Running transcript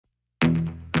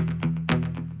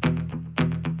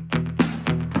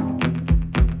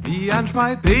Me and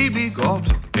my baby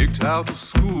got kicked out of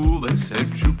school. They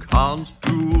said you can't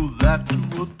do that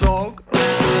to a dog.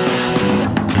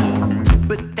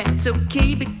 But that's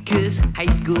okay because high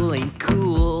school ain't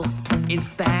cool. In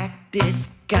fact, it's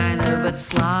kind of a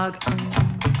slog.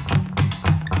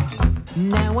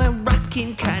 Now I'm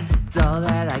rocking cause it's all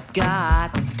that I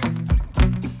got.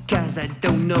 Cause I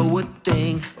don't know a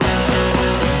thing.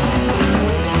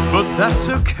 But that's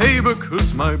okay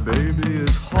because my baby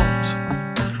is hot.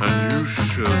 And you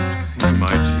should see my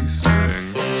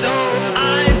G-string. So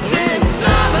I said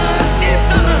summer is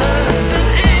summer than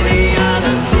any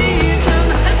other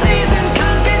season. A season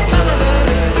can't be summer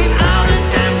without a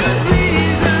damn good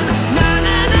reason. Na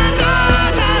na na na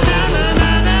na na na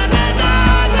na na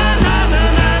na na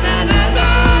na na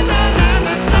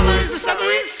na. Summer is the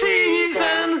Summeriest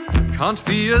season. Can't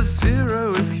be a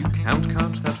zero if you can't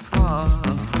count that far.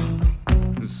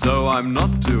 So I'm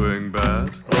not doing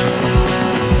bad.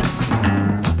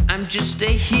 I'm just a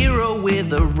hero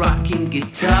with a rocking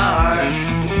guitar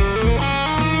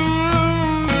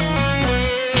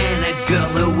and a girl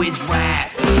who is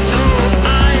rap. So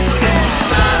I said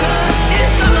summer is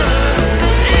summer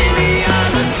than any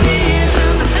other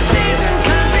season. A season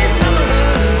can't be summer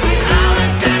without a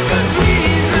damn good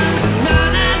reason. Na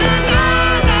na na na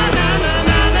na na na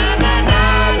na na na na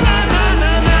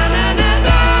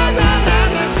na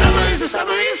na. Summer is the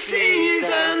Summeriest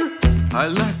season. I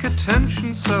lack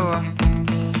attention, so I...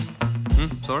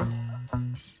 sorry?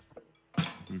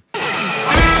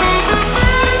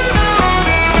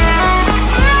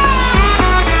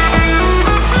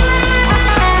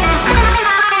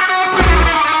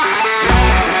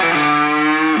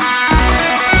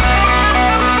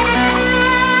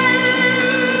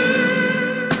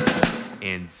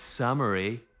 In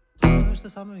summary... Summer's the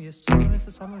summeriest, summer's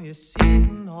the summeriest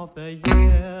season of the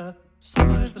year.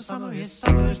 Summer's the summeriest,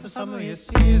 summer's the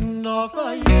summeriest season of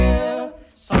the year.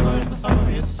 Summer's the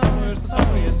summeriest, summer's the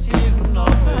summeriest season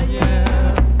of the year.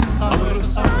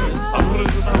 Summer's the summeriest, summer's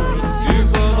the summeriest.